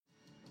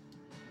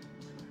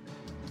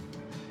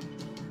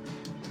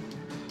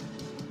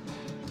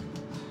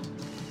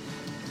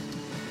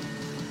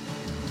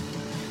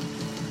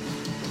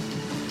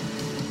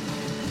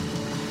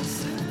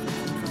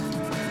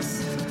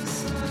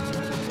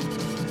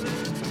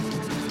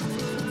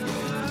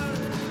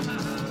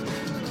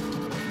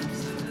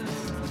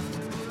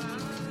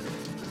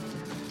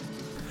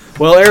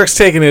Well, Eric's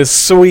taking his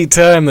sweet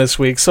time this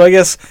week, so I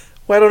guess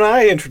why don't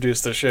I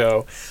introduce the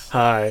show?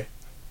 Hi.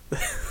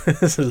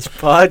 This is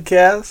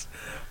Podcast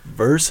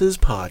versus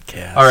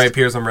Podcast. All right,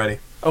 Piers, I'm ready.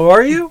 Oh,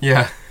 are you?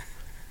 Yeah.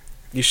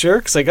 You sure?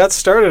 Because I got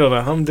started on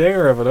a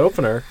humdinger of an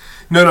opener.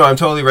 No, I'm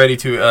totally ready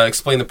to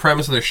explain the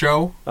premise of the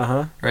show.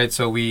 Uh-huh. Right,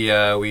 so we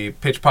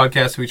pitch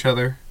podcasts to each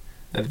other.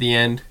 At the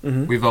end,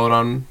 we vote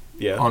on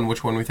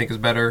which one we think is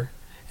better.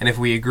 And if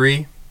we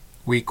agree,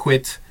 we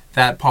quit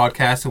that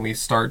podcast and we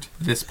start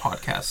this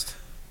podcast.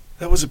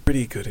 That was a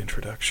pretty good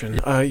introduction.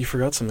 You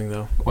forgot something,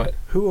 though. What?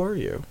 Who are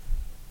you?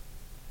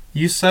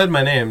 You said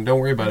my name.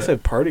 Don't worry about it. I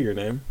said part of your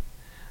name.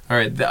 All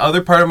right, the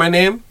other part of my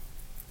name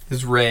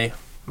is Ray.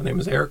 My name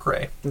is Eric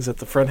Ray. Is that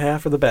the front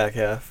half or the back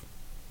half?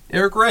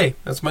 Eric Ray.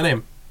 That's my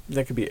name.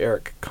 That could be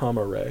Eric,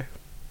 Ray.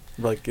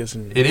 Like,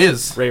 isn't it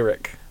is.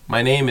 Rayrick.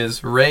 My name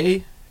is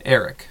Ray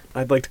Eric.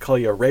 I'd like to call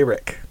you a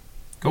Rayrick.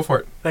 Go for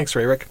it. Thanks,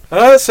 Rayrick.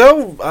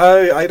 So,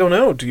 I don't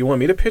know. Do you want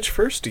me to pitch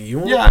first? Do you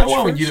want to pitch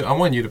first? I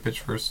want you to pitch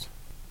first.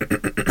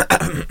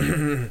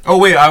 Oh,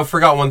 wait, I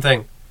forgot one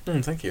thing.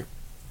 Thank you.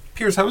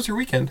 Piers, how was your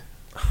weekend?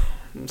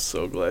 I'm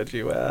so glad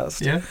you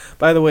asked. Yeah?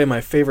 By the way,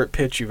 my favorite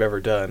pitch you've ever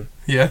done.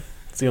 Yeah?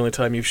 It's the only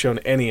time you've shown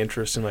any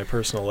interest in my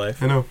personal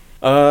life. I know.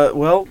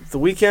 Well, the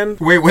weekend...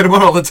 Wait, what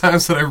about all the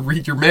times that I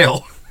read your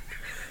mail?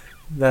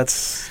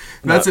 That's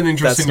an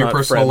interest in your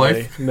personal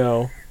life?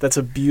 No, that's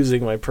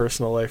abusing my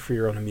personal life for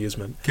your own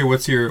amusement. Okay,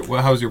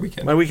 how was your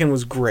weekend? My weekend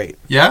was great.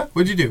 Yeah?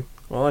 What'd you do?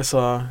 Well, I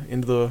saw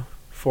Into the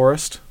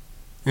Forest.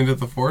 Into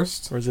the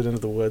Forest? Or is it Into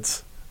the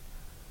Woods?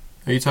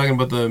 Are you talking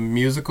about the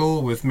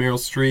musical with Meryl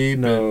Streep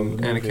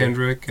and Anna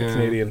Kendrick?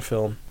 Canadian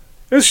film.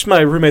 It was my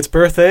roommate's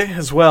birthday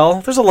as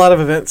well. There's a lot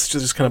of events to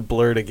just kind of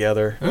blur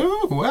together.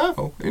 Oh,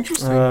 wow.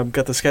 Interesting.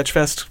 Got the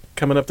Sketchfest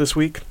coming up this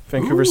week.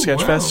 Vancouver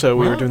Sketchfest, so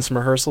we were doing some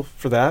rehearsal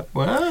for that.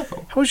 Wow.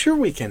 How was your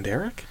weekend,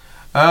 Eric?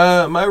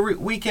 My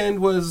weekend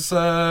was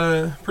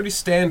pretty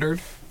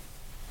standard.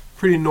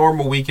 Pretty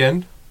normal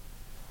weekend.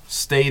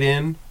 Stayed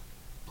in.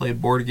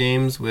 Played board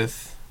games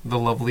with the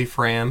lovely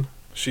Fran.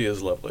 She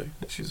is lovely.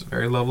 She's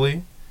very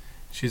lovely.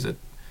 She's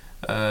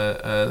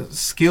a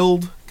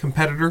skilled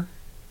competitor.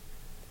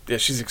 Yeah,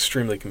 she's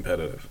extremely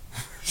competitive.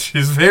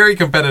 She's very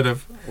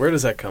competitive. Where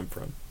does that come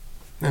from?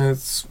 I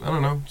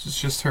don't know. It's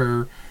just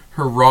her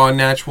raw,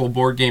 natural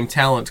board game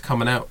talent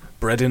coming out.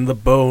 Bred in the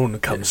bone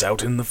comes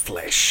out in the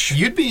flesh.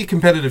 You'd be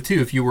competitive,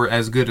 too, if you were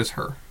as good as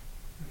her.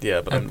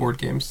 Yeah, but at board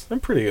games. I'm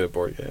pretty good at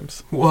board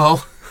games.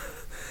 Well...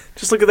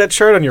 just look at that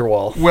chart on your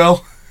wall.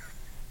 Well...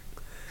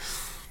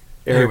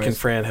 Eric and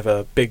Fran have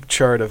a big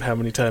chart of how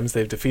many times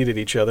they've defeated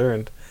each other,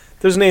 and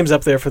there's names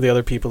up there for the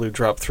other people who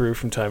drop through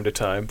from time to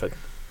time, but...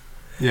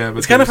 yeah, but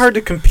it's kind of hard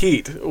to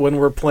compete when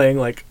we're playing,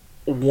 like,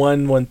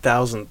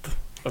 1/1000th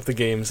of the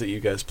games that you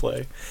guys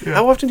play. Yeah.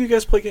 How often do you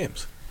guys play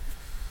games?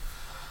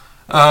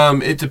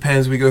 It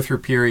depends. We go through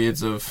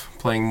periods of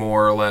playing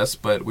more or less,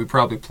 but we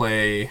probably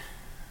play,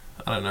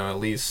 I don't know, at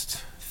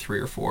least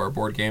 3 or 4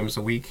 board games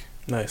a week.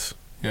 Nice.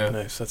 Yeah.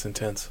 Nice. That's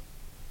intense.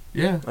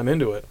 Yeah. I'm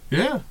into it.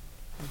 Yeah.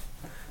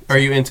 Are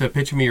you into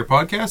pitching me your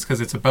podcast?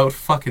 Because it's about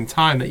fucking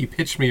time that you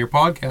pitched me your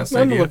podcast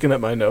I'm idea. looking at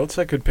my notes.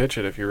 I could pitch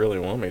it if you really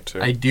want me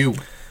to. I do.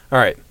 All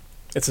right.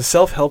 It's a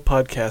self-help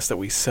podcast that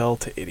we sell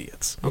to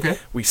idiots. Okay.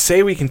 We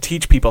say we can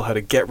teach people how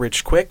to get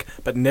rich quick,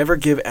 but never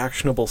give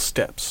actionable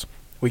steps.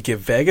 We give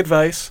vague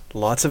advice,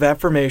 lots of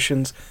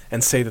affirmations,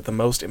 and say that the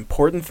most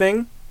important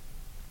thing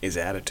is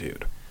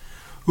attitude.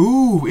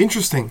 Ooh,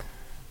 interesting.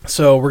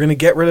 So we're going to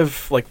get rid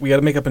of, we got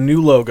to make up a new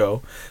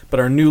logo, but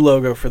our new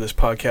logo for this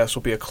podcast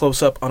will be a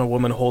close-up on a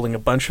woman holding a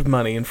bunch of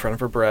money in front of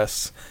her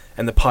breasts,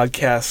 and the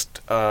podcast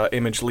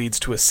image leads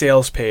to a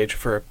sales page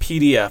for a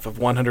PDF of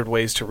 100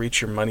 ways to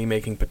reach your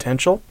money-making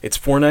potential. It's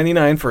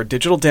 $4.99 for a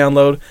digital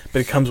download,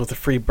 but it comes with a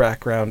free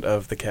background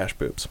of the cash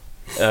boobs.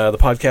 The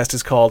podcast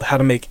is called How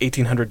to Make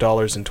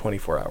 $1,800 in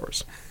 24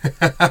 Hours.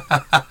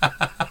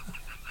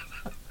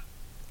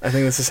 I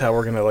think this is how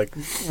we're going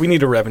to, we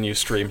need a revenue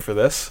stream for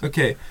this.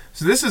 Okay,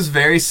 so this is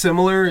very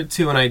similar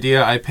to an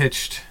idea I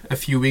pitched a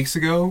few weeks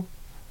ago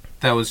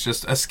that was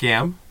just a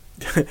scam.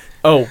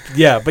 Oh,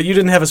 yeah, but you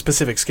didn't have a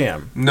specific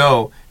scam.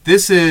 No,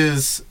 this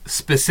is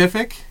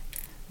specific.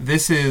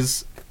 This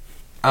is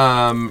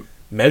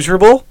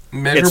measurable.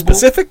 It's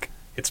specific.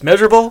 It's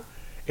measurable.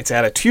 It's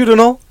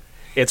attitudinal.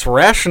 It's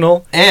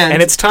rational.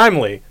 And it's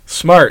timely.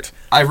 Smart.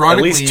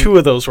 Ironically, at least 2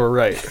 of those were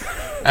right.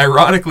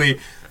 Ironically,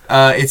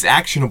 it's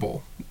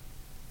actionable.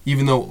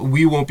 Even though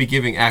we won't be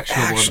giving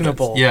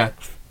actionable. Yeah.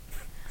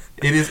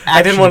 It is actionable.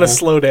 I didn't want to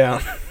slow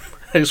down.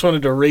 I just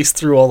wanted to race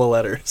through all the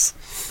letters.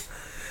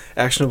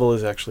 Actionable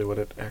is actually what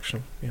it...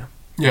 Yeah.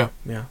 Yeah.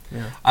 Yeah.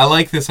 Yeah. I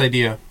like this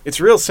idea. It's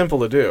real simple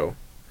to do.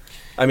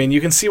 I mean,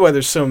 you can see why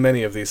there's so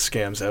many of these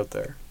scams out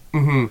there.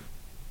 Mm-hmm.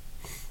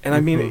 And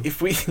I mean,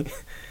 if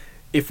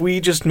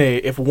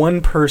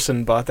one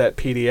person bought that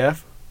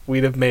PDF,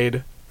 we'd have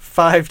made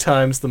 5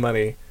 times the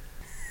money.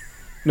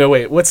 No,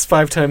 wait, what's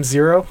 5 times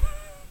 0?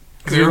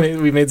 Because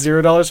we made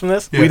 $0 from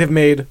this? Yeah. We'd have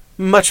made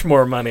much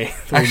more money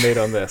than we made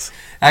on this.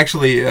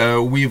 Actually,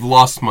 we've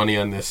lost money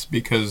on this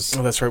because...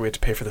 Oh, that's right. We had to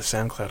pay for the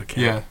SoundCloud account.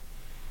 Yeah.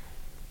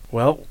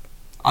 Well,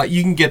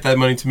 you can get that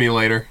money to me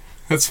later.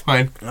 That's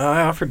fine.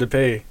 I offered to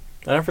pay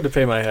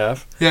my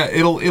half. Yeah,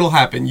 it'll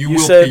happen. You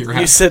will pay your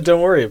half. You said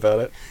don't worry about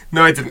it.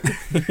 No, I didn't.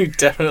 You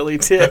definitely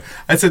did.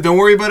 I said don't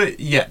worry about it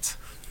yet.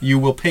 You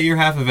will pay your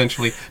half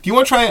eventually. Do you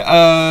want to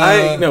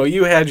try... No,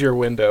 you had your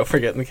window for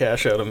getting the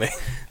cash out of me.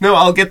 No,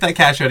 I'll get that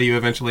cash out of you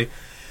eventually.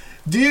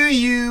 Do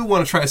you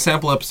want to try a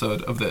sample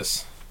episode of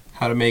this?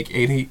 How to make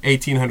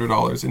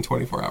 $1,800 in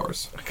 24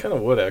 hours. I kind of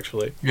would,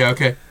 actually. Yeah,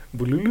 okay.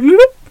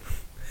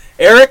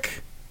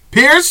 Eric?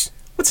 Pierce?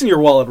 What's in your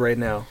wallet right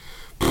now?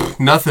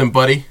 Nothing,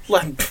 buddy. I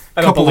don't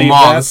Couple believe of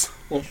moths.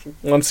 that.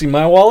 Want to see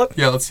my wallet?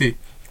 Yeah, let's see.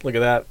 Look at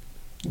that.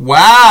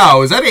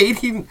 Wow, is that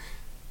 18...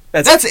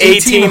 That's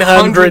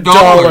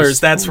 $1,800.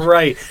 That's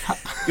right.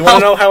 You want to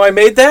know how I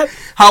made that?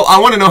 I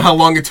want to know how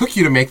long it took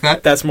you to make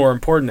that. That's more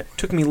important. It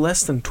took me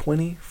less than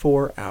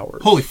 24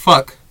 hours. Holy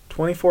fuck.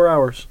 24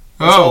 hours.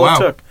 That's all wow. it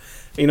took.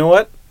 You know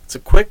what? It's a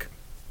quick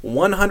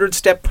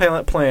 100-step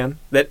plan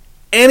that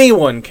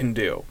anyone can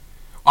do.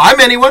 I'm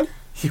anyone?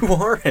 You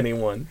are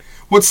anyone.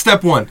 What's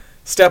step one?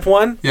 Step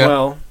one? Yeah.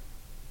 Well,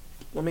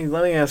 let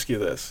me ask you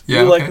this.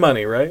 Yeah, you like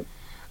money, right?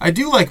 I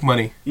do like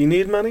money. You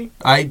need money?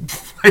 I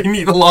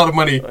need a lot of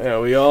money. Yeah,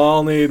 we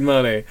all need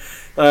money.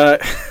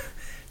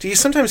 Do you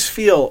sometimes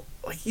feel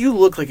like you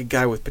look like a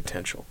guy with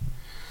potential?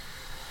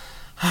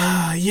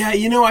 Yeah,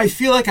 I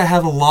feel like I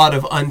have a lot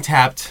of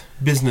untapped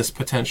business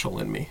potential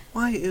in me.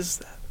 Why is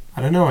that?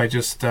 I don't know. I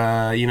just,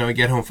 I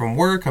get home from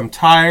work. I'm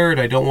tired.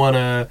 I don't want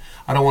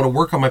to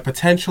work on my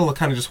potential. I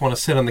kind of just want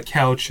to sit on the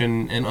couch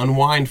and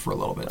unwind for a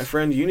little bit. My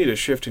friend, you need a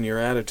shift in your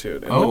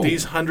attitude. And with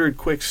these 100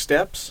 quick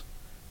steps,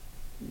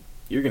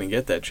 you're going to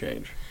get that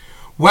change.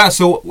 Wow.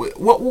 So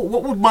what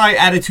would my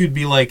attitude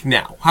be like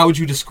now? How would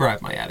you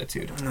describe my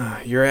attitude?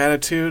 Your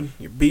attitude?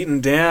 You're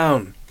beaten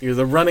down. You're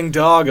the running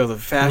dog of the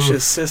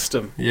fascist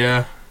system.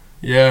 Yeah.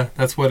 Yeah,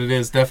 that's what it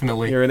is,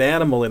 definitely. You're an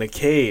animal in a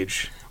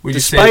cage.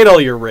 Despite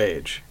all your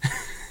rage.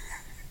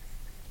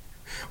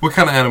 What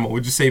kind of animal?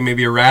 Would you say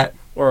maybe a rat?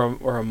 Or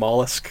a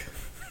mollusk?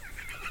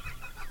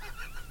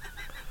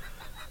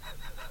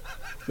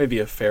 Maybe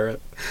a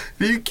ferret.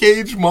 Do you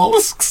cage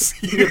mollusks?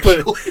 You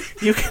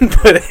can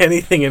put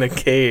anything in a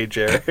cage,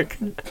 Eric.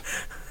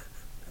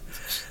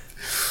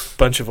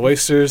 Bunch of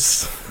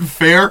oysters.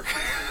 Fair.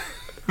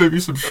 Maybe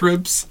some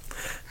shrimps.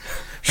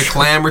 A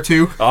clam or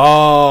two.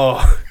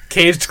 Oh,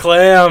 caged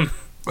clam.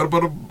 What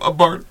about a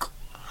barnacle?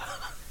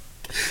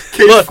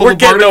 Look, we're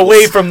getting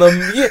away from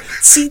them.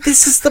 See,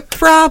 this is the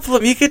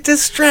problem. You get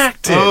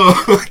distracted.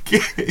 Oh,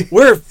 okay.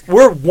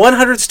 We're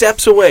 100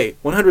 steps away,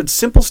 100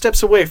 simple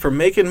steps away from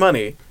making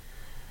money,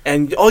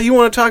 and all you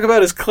want to talk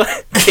about is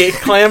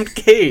caged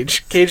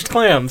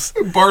clams,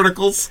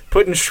 barnacles,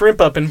 putting shrimp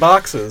up in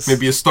boxes.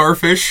 Maybe a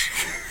starfish.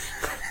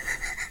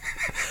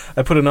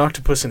 I put an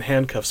octopus in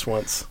handcuffs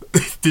once.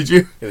 Did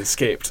you? It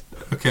escaped.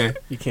 Okay.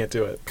 You can't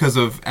do it. Because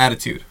of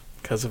attitude.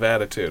 Because of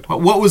attitude.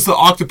 But what was the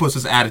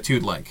octopus's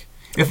attitude like?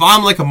 If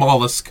I'm like a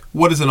mollusk,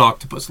 what is an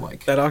octopus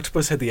like? That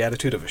octopus had the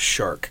attitude of a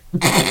shark.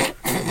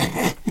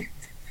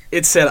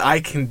 It said, I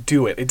can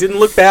do it. It didn't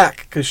look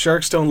back, because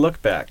sharks don't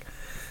look back.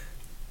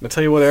 I'll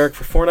tell you what, Eric,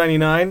 for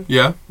 $4.99,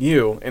 yeah,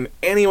 you and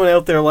anyone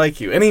out there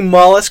like you, any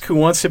mollusk who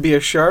wants to be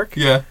a shark,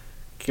 yeah,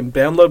 can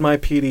download my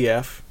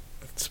PDF,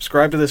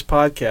 subscribe to this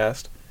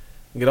podcast,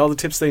 and get all the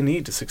tips they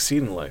need to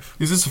succeed in life.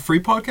 Is this a free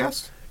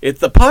podcast?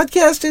 The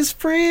podcast is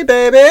free,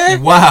 baby!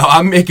 Wow,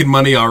 I'm making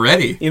money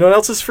already. You know what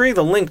else is free?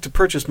 The link to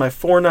purchase my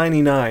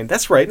 $4.99.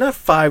 That's right, not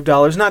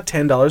 $5, not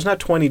 $10, not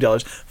 $20.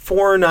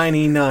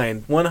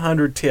 $4.99,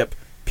 100 tip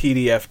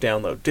PDF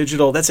download.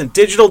 Digital, that's in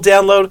digital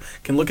download. You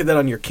can look at that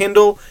on your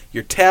Kindle,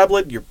 your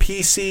tablet, your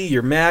PC,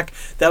 your Mac.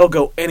 That'll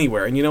go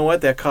anywhere. And you know what?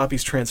 That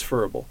copy's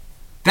transferable.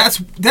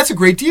 That's a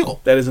great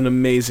deal. That is an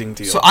amazing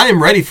deal. So I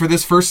am ready for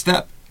this first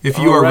step, if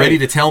you are ready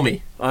to tell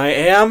me. I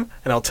am,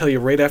 and I'll tell you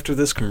right after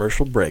this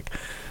commercial break.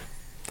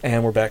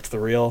 And we're back to the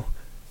real.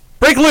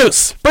 Break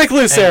loose! Break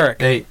loose,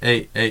 Eric!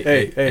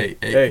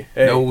 Hey.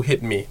 No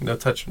hitting me. No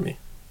touching me.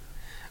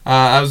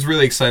 I was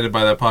really excited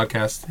by that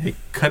podcast. Hey,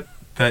 cut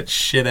that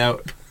shit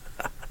out.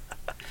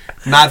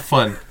 Not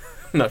fun.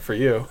 Not for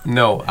you.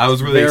 No, I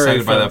was really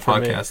excited by that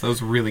podcast. That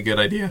was a really good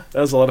idea. That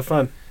was a lot of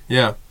fun.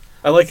 Yeah.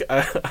 I like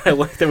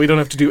that we don't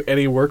have to do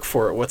any work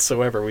for it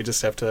whatsoever. We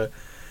just have to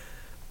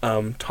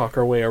talk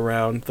our way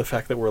around the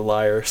fact that we're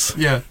liars.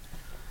 Yeah.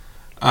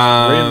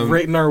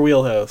 Right in our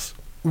wheelhouse.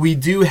 We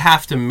do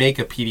have to make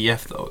a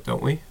PDF, though,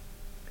 don't we?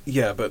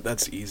 Yeah, but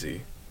that's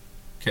easy.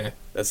 Okay.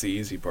 That's the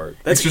easy part.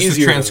 That's just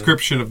a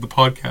transcription of the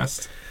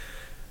podcast.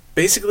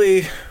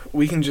 Basically,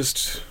 we can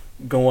just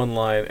go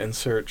online and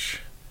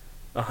search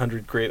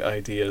 100 great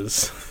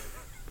ideas.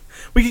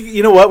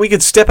 You know what? We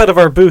could step out of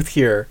our booth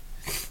here.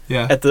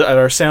 Yeah. At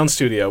our sound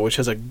studio, which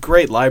has a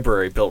great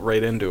library built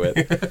right into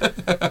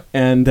it.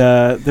 And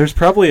there's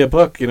probably a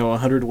book,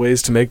 100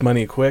 Ways to Make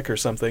Money Quick or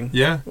something.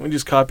 Yeah. We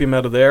just copy them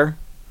out of there.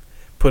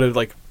 Put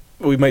it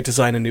we might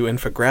design a new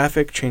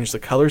infographic, change the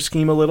color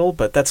scheme a little,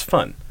 but that's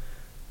fun.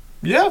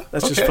 Yeah.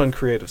 That's just fun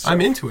creative stuff.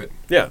 I'm into it.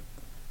 Yeah.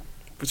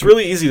 It's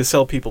really easy to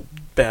sell people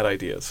bad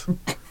ideas.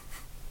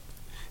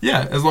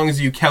 Yeah, as long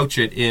as you couch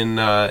it in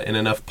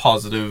enough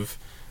positive...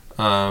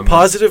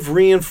 positive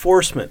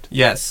reinforcement.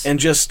 Yes. And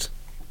just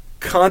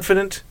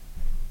confident,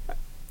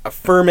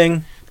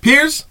 affirming.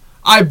 Piers,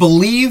 I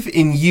believe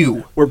in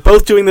you. We're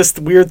both doing this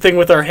weird thing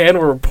with our hand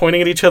where we're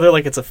pointing at each other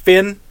like it's a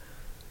fin.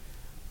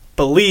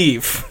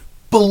 Believe.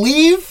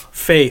 Believe?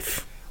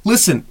 Faith.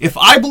 Listen, if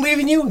I believe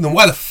in you, then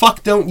why the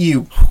fuck don't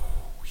you?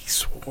 He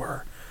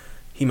swore.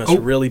 He must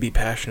really be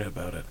passionate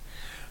about it.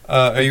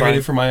 Are you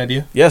ready for my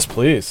idea? Yes,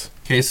 please.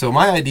 Okay, so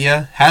my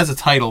idea has a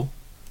title.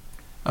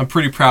 I'm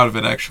pretty proud of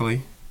it,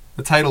 actually.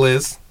 The title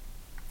is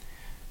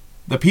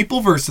The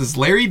People vs.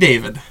 Larry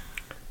David.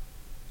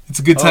 It's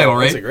a good title,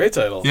 right? That's a great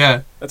title.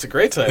 Yeah. That's a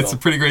great title. It's a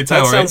pretty great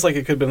title, right? That sounds like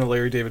it could have been a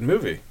Larry David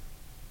movie.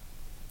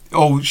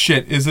 Oh,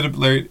 shit. Is it a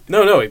Larry...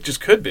 No, it just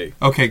could be.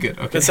 Okay, good.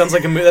 Okay. That sounds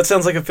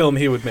like a film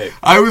he would make.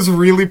 I was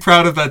really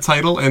proud of that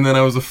title, and then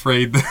I was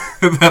afraid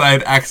that I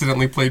had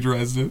accidentally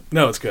plagiarized it.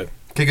 No, it's good.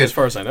 Okay, good. As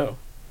far as I know.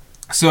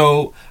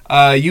 So,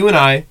 you and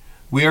I,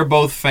 we are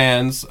both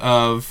fans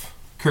of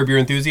Curb Your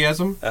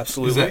Enthusiasm.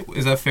 Absolutely.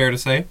 Is that fair to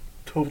say?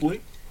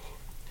 Totally.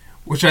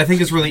 Which I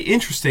think is really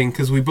interesting,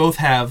 because we both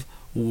have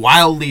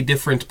wildly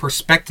different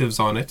perspectives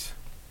on it.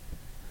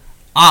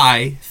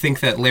 I think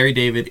that Larry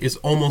David is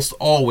almost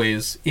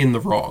always in the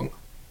wrong.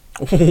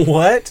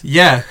 What?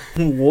 Yeah.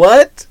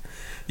 What?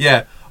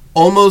 Yeah.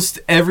 Almost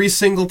every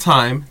single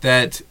time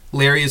that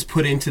Larry is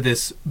put into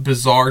this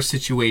bizarre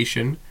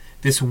situation,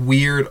 this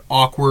weird,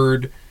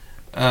 awkward,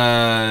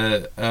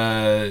 hyper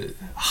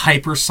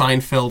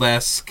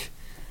Seinfeld-esque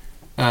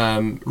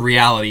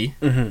reality,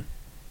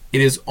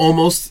 it is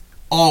almost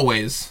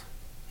always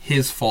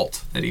his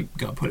fault that he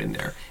got put in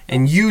there.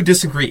 And you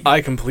disagree.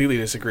 I completely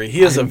disagree.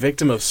 He is a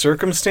victim of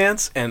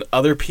circumstance and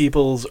other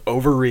people's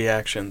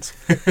overreactions.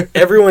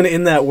 Everyone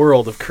in that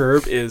world of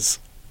Curb is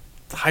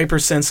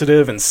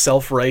hypersensitive and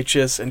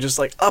self-righteous and just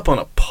like up on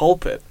a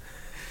pulpit.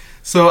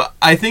 So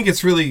I think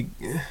it's really...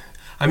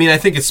 I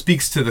think it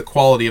speaks to the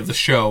quality of the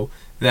show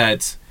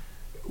that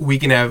we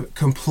can have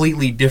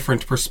completely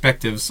different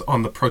perspectives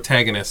on the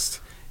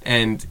protagonist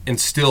and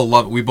still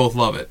love it. We both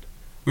love it.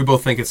 We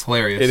both think it's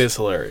hilarious. It is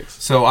hilarious.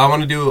 So I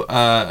want to do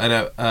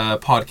a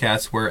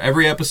podcast where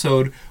every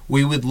episode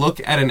we would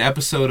look at an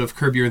episode of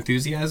Curb Your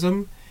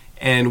Enthusiasm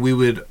and we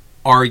would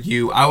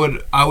argue.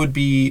 I would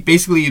be...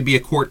 Basically, it'd be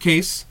a court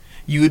case.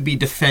 You would be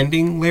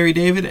defending Larry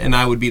David and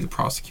I would be the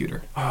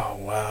prosecutor. Oh,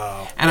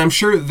 wow. And I'm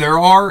sure there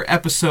are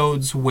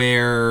episodes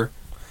where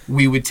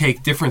we would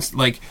take different...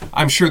 Like,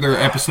 I'm sure there are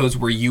episodes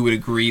where you would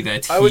agree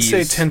that I would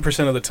say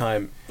 10% of the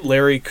time,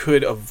 Larry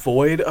could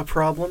avoid a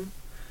problem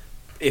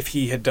if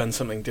he had done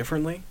something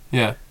differently.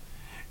 Yeah.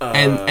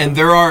 And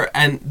there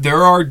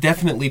are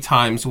definitely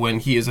times when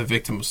he is a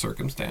victim of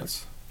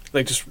circumstance.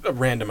 Like just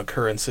random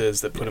occurrences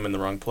that put him in the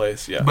wrong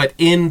place, yeah. But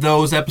in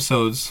those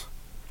episodes,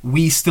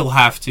 we still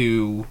have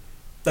to...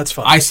 That's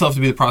fine. I still have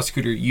to be the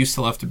prosecutor. You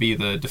still have to be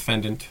the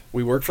defendant.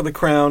 We work for the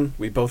Crown.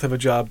 We both have a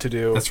job to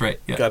do. That's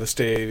right. Yeah. Got to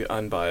stay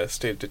unbiased,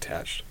 stay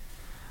detached.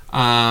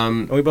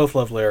 And we both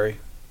love Larry.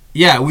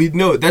 Yeah, we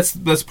know that's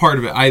part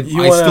of it. I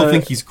still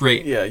think he's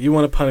great. Yeah, you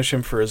want to punish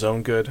him for his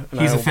own good.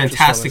 He's a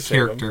fantastic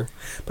character.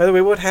 By the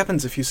way, what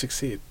happens if you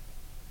succeed?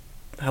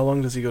 How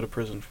long does he go to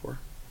prison for?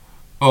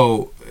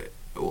 Oh,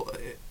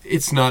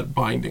 it's not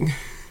binding.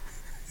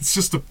 It's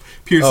just a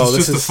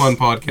fun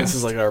podcast. This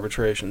is like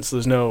arbitration, so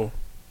there's no.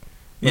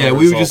 Yeah,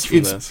 we would just.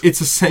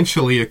 It's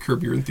essentially a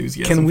Curb Your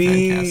Enthusiasm. Can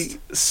we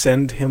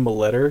send him a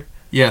letter?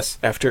 Yes.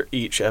 After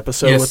each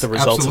episode with the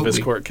results of his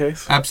court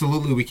case?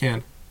 Absolutely, we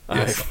can.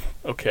 Yes.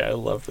 Okay, I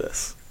love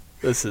this.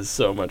 This is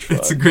so much fun.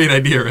 It's a great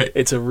idea, right?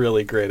 It's a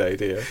really great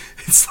idea.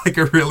 It's like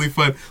a really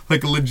fun,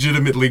 like a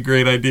legitimately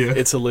great idea.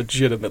 It's a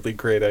legitimately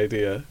great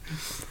idea.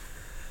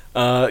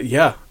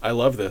 Yeah, I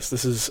love this.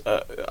 This is.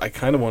 I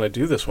kind of want to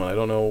do this one. I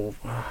don't know.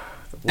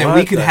 And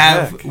we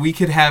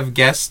could have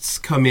guests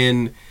come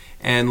in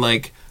and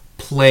like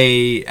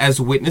play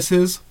as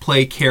witnesses,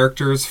 play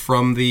characters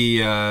from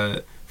the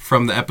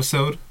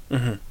episode,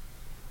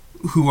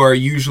 who are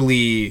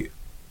usually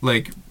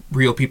like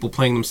real people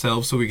playing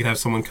themselves. So we could have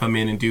someone come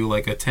in and do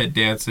like a Ted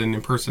Danson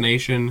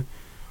impersonation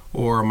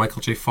or a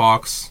Michael J.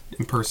 Fox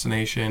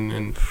impersonation,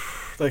 and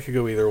that could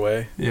go either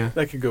way. Yeah,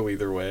 that could go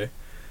either way.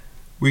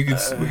 We could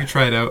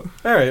try it out.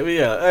 All right, well,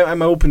 yeah,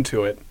 I'm open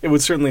to it. It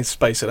would certainly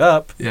spice it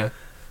up. Yeah.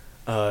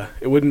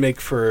 It wouldn't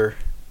make for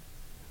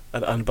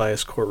an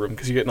unbiased courtroom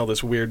because you're getting all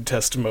this weird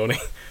testimony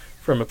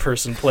from a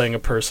person playing a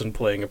person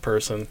playing a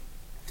person.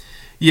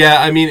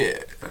 Yeah, I mean,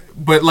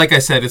 but like I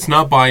said, it's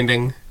not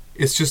binding.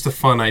 It's just a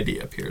fun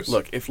idea, Piers.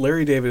 Look, if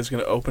Larry David is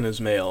going to open his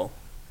mail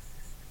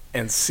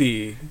and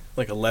see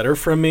like a letter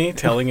from me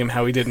telling him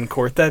how he did in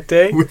court that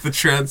day. With the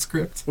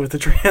transcript.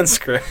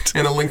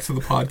 And a link to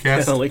the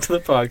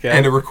podcast.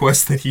 And a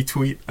request that he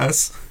tweet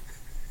us.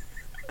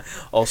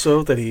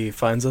 Also, that he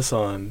finds us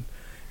on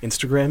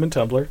Instagram and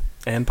Tumblr,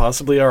 and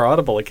possibly our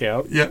Audible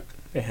account. Yeah.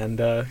 And,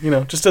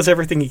 just does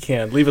everything he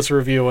can. Leave us a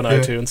review on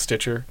iTunes,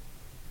 Stitcher.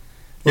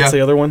 What's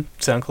the other one?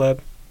 SoundCloud?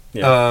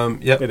 Yeah.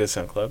 Yep. It is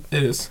SoundCloud.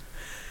 It is.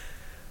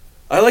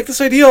 I like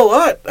this idea a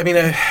lot. I mean,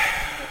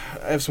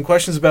 I have some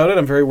questions about it.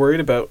 I'm very worried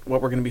about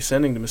what we're going to be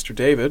sending to Mr.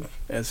 David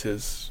as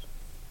his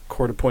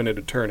court-appointed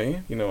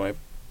attorney. You know,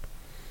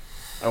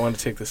 I want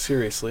to take this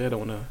seriously. I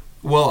don't want to...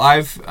 Well,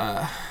 I've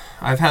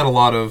had a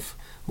lot of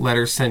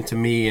letters sent to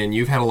me, and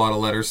you've had a lot of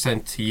letters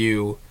sent to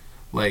you,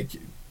 like,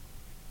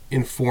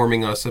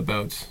 informing us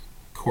about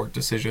court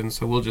decisions.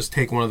 So we'll just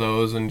take one of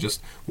those and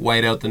just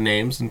white out the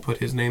names and put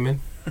his name in.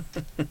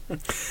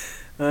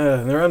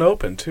 They're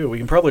unopened, too. We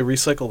can probably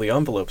recycle the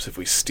envelopes if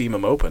we steam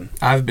them open.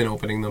 I've been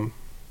opening them.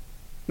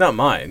 Not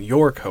mine.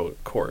 Your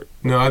court.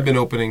 No, I've been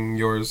opening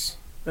yours.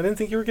 I didn't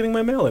think you were getting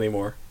my mail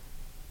anymore.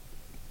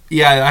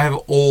 Yeah, I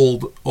have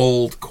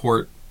old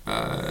court.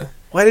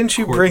 Why didn't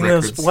you bring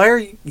records. Those? Why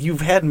are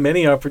you've had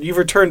many you've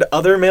returned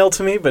other mail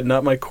to me, but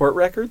not my court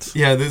records?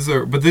 Yeah,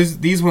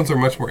 these ones are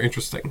much more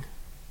interesting.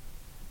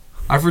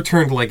 I've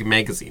returned like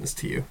magazines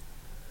to you.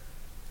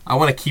 I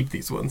want to keep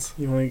these ones.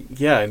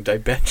 Yeah, and I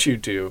bet you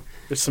do.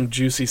 There's some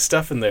juicy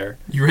stuff in there.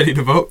 You ready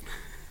to vote?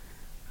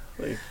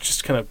 Like,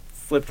 just kind of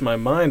flipped my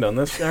mind on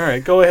this. All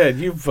right, go ahead.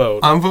 You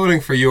vote. I'm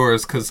voting for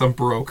yours because I'm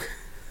broke.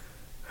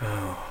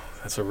 Oh,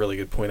 that's a really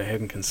good point. I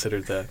hadn't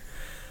considered that.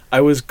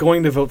 I was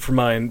going to vote for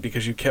mine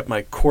because you kept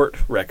my court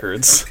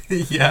records.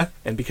 Yeah.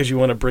 And because you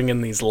want to bring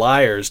in these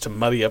liars to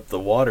muddy up the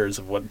waters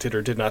of what did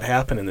or did not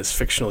happen in this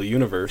fictional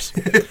universe.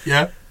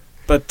 Yeah.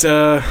 But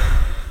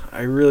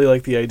I really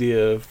like the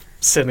idea of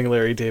sending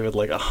Larry David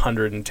like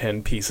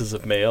 110 pieces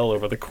of mail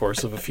over the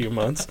course of a few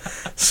months.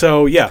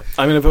 So, yeah,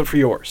 I'm going to vote for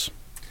yours.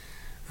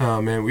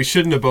 Oh, man, we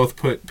shouldn't have both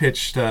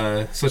pitched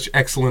such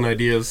excellent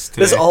ideas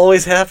today. This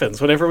always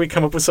happens. Whenever we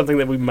come up with something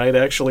that we might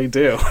actually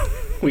do,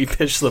 we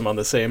pitch them on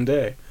the same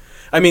day.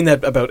 I mean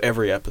that about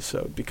every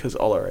episode, because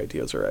all our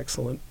ideas are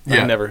excellent.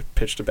 Yeah. I've never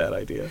pitched a bad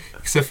idea.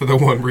 Except for the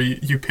one where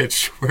you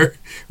pitched where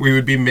we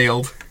would be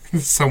mailed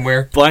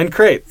somewhere. Blind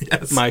Crate.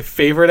 Yes. My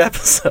favorite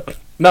episode.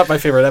 Not my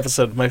favorite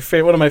episode, one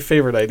of my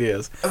favorite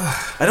ideas.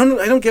 I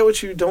don't get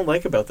what you don't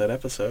like about that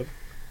episode.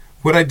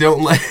 What I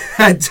don't like,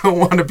 I don't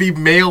want to be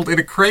mailed in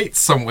a crate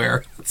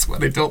somewhere. That's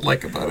what I don't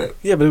like about it.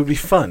 Yeah, but it would be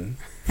fun.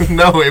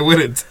 No, it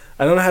wouldn't.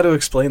 I don't know how to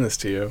explain this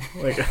to you.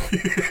 Like,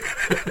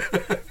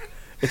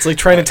 it's like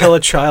trying to tell a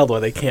child why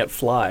they can't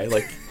fly.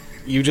 Like,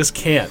 you just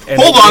can't. And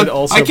hold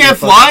on, I can't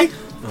fly?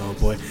 Oh,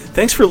 boy.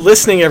 Thanks for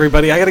listening,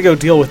 everybody. I got to go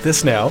deal with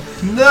this now.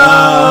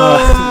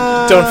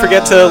 No! Don't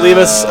forget to leave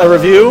us a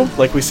review,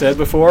 like we said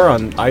before,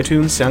 on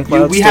iTunes,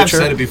 SoundCloud, we Stitcher. have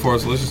said it before,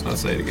 so let's just not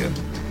say it again.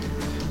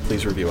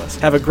 Please review us.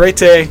 Have a great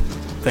day.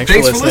 Thanks for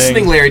listening. Thanks for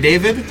listening, Larry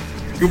David.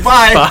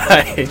 Goodbye.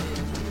 Bye.